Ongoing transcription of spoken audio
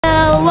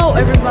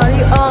everybody.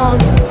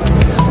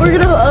 We're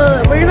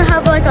gonna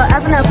have like a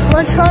Fnaf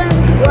plush hunt.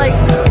 Like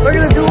we're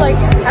gonna do like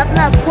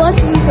Fnaf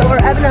plushies or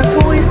Fnaf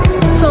toys.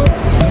 So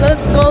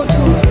let's go to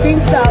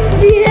GameStop.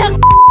 Yeah.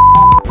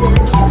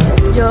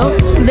 Yo,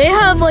 they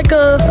have like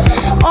a.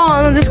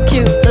 Oh, this is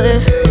cute.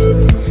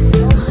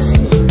 Let's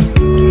see.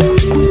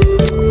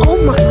 Oh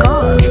my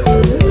god.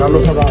 Oh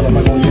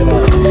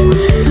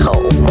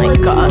my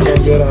god.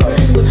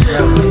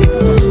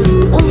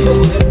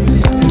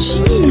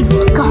 Jeez,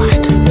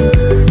 God.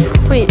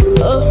 Wait,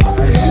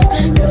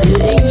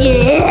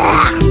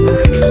 yeah.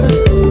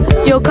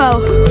 Yo,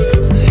 Kyle.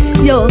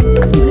 Yo,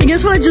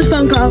 guess what I just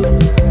found, Kyle?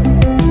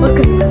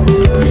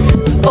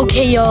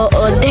 Okay, yo.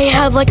 They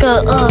have like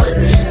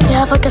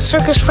a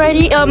Circus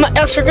Freddy,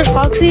 a Circus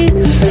Foxy.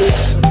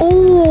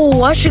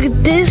 Oh, I should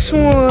get this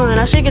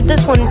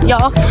one.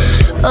 Y'all.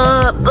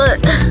 But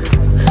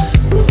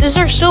is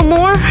there still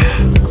more?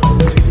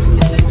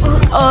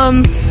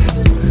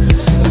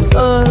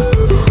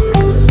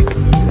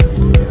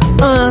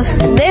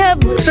 They have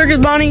Circus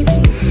Bonnie,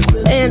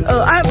 and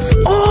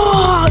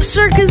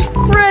Circus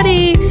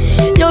Freddy.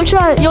 Yo,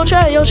 chat. Yo, look.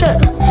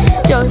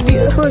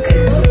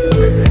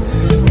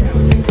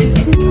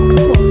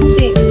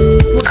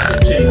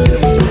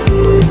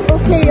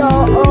 Okay,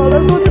 y'all.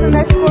 Let's go to the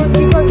next one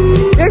because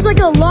there's like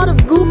a lot of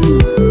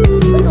goofies.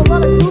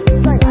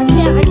 Like I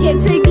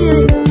can't take it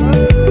anymore.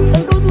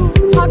 Let's go to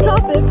Hot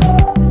Topic.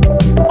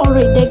 All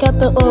right, they got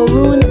the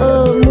moon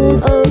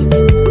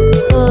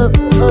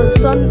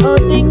sun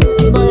thing,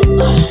 but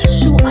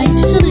shoot, I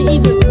shouldn't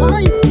even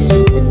buy in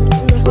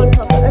the Hot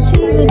Topic. I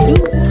shouldn't even do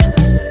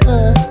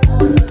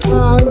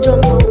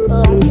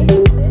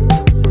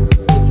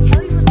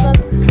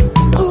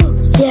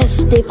yes,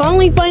 they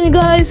finally find it,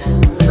 guys.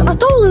 I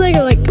thought it was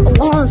like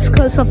lost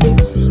cause something.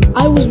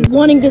 I was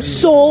wanting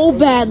this so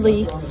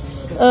badly.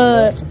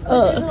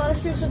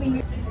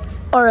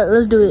 Alright,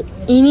 let's do it.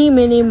 Eeny,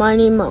 meeny,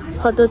 miny, mo.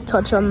 How to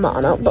touch a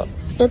mana, but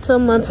it's a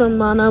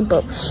mana,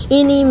 but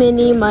eeny,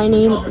 meeny,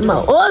 miny,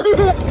 mo. Oh,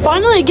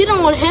 finally, I get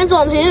on hands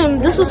on him.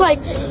 This is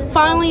like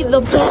finally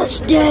the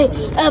best day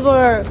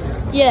ever.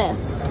 Yeah,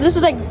 this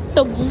is like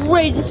the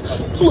greatest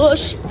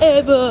plush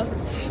ever.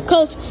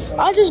 Cause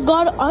I just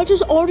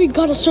already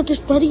got a Circus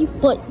Freddy,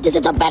 but this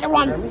is a better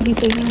one.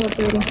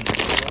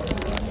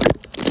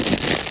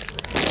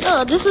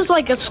 This is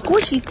like a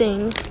squishy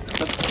thing.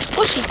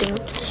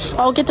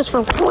 I'll get this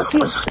for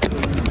Christmas.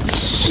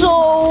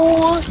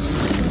 So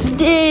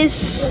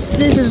this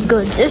is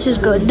good.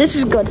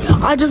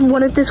 I just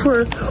wanted this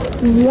for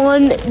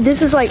one.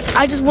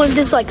 I just wanted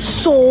this like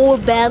so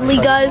badly,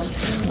 guys.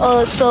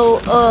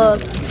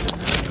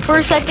 For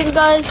a second,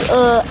 guys,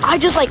 I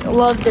just like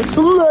love this.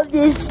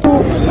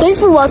 Thanks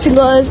for watching,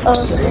 guys.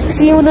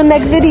 See you in the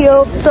next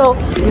video. So.